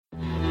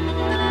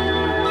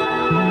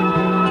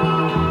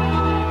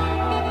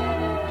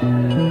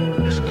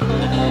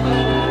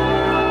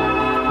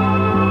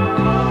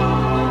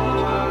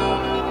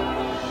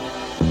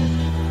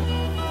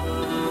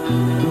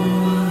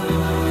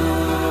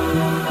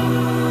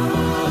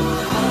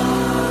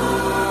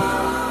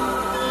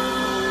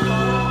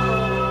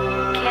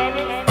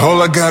All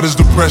I got is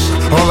depression,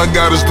 all I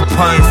got is the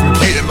pain from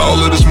getting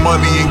all of this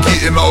money and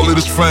getting all of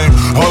this fame.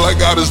 All I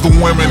got is the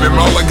women and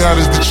all I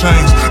got is the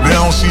chains. They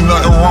don't see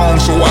nothing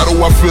wrong, so why do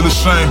I feel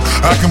ashamed?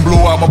 I can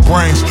blow out my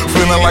brains,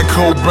 feeling like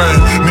Cobain.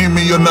 Need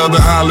me another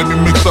high, let me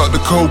mix up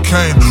the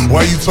cocaine.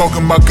 Why you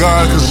talking about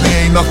God, cause he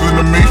ain't nothing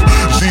to me?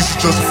 Jesus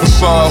just a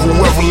facade,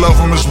 whoever love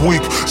him is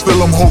weak. Still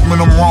I'm hoping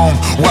I'm wrong,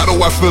 why do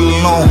I feel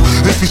alone?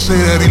 If he say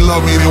that he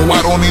love me, then why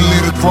don't he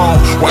leave the throne?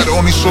 Why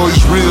don't he show he's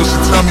real? So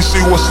tell me,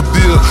 see what's the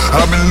deal?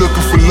 I've been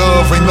looking for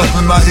love, ain't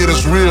nothing out here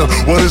that's real.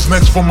 What is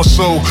next for my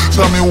soul?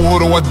 Tell me, what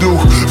do I do?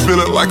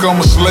 Feeling like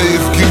I'm a slave,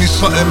 give me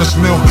something that's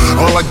new.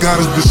 All I got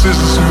is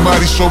decision,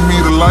 somebody show me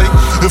the light.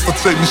 If I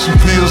take me some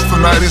pills,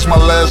 tonight is my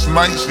last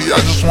night. See, I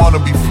just wanna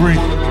be free.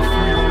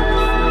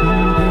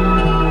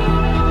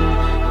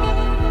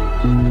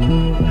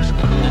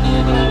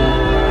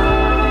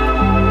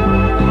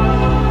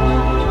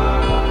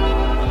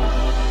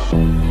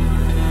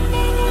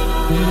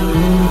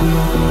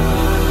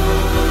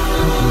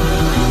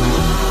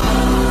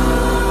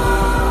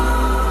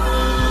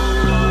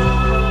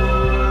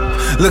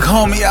 Look,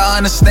 homie,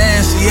 I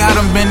understand. See, I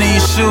done been in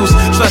your shoes.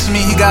 Trust me,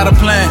 he got a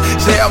plan.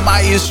 Say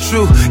my is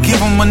true. Give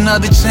him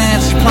another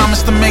chance. He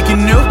promised to make it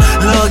new.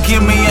 Lord,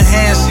 give me a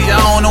hand. See, I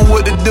don't know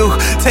what to do.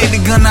 Take the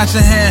gun out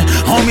your hand.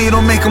 Homie,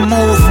 don't make a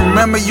move.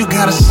 Remember, you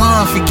got a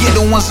son. Forget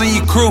the ones in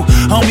your crew.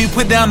 Homie,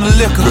 put down the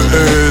liquor.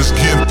 The ass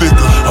getting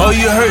thicker. Oh,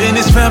 you hurting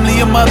his family,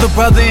 your mother,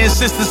 brother, and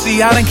sister.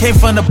 See, I done came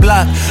from the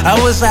block. I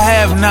was a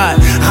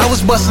have-not. I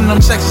was busting them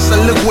checks. So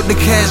look what the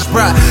cash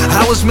brought.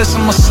 I was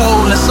missing my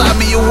soul. Inside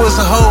me, it was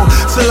a hole.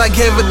 Till I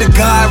gave it to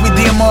God,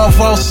 redeem all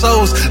false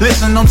souls.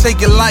 Listen, don't take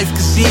your life,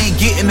 cause he ain't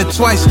getting it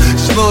twice.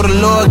 Slow, the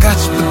Lord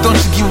got you, but don't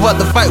you give up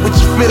the fight. What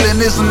you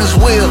feeling isn't his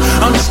will.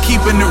 I'm just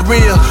keeping it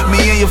real. Me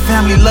and your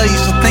family love you,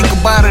 so think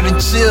about it and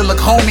chill. Like,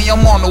 homie,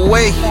 I'm on the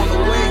way.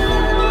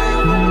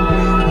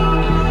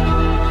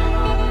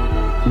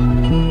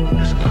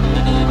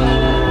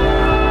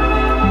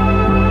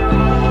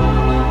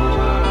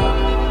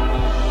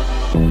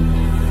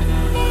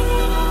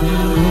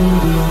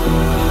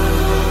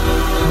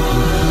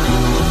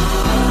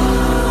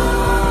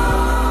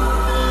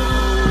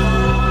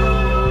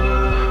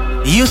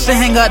 You used to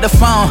hang up the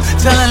phone,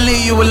 telling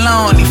leave you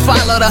alone. You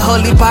follow the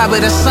Holy Bible,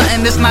 that's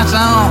something that's not your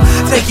own.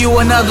 Take you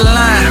another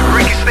line,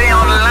 Ricky, stay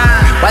on the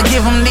line. Why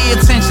give him the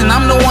attention?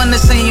 I'm the one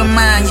that's in your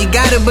mind. You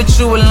got it, but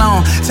you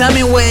alone. Tell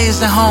me where is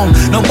it home?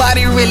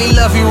 Nobody really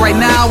love you right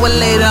now or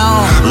later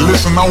on.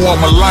 Listen, I want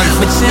my life,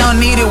 but you don't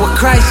need it with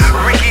Christ.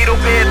 Ricky, don't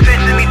pay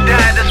attention, he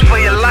died, that's for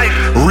your life.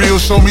 Real,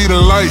 show me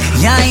the light.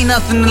 Yeah, ain't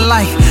nothing to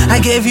like.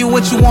 I gave you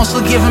what you want,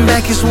 so giving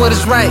back is what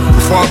is right.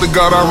 Father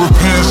God, I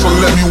repent, so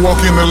let me walk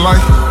in the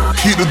light.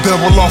 Keep the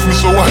devil off me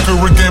so I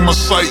can regain my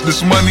sight.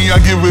 This money, I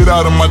give it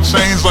out, and my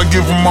chains, I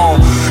give them all.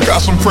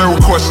 Got some prayer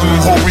requests, and I'm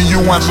hoping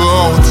you answer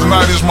all.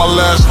 Tonight is my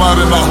last night,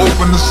 and I'm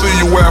hoping to see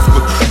you after.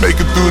 Make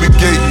it through the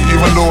gate,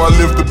 even though I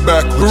lived it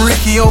backwards.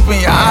 Ricky,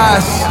 open your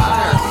eyes.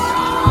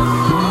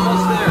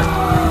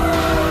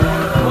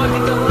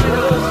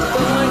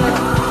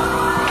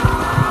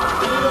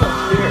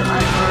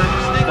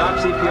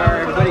 Stop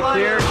CPR, everybody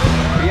clear.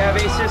 We have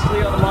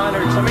asystole on the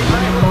monitor. Somebody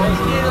try to put me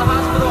to the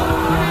hospital.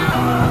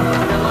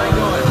 Get that line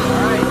going.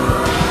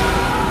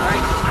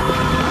 Alright.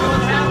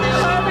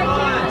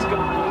 Let's go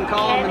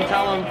call him and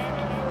tell him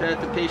that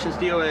the patient's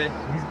DOA.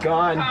 He's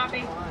gone.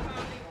 Copy.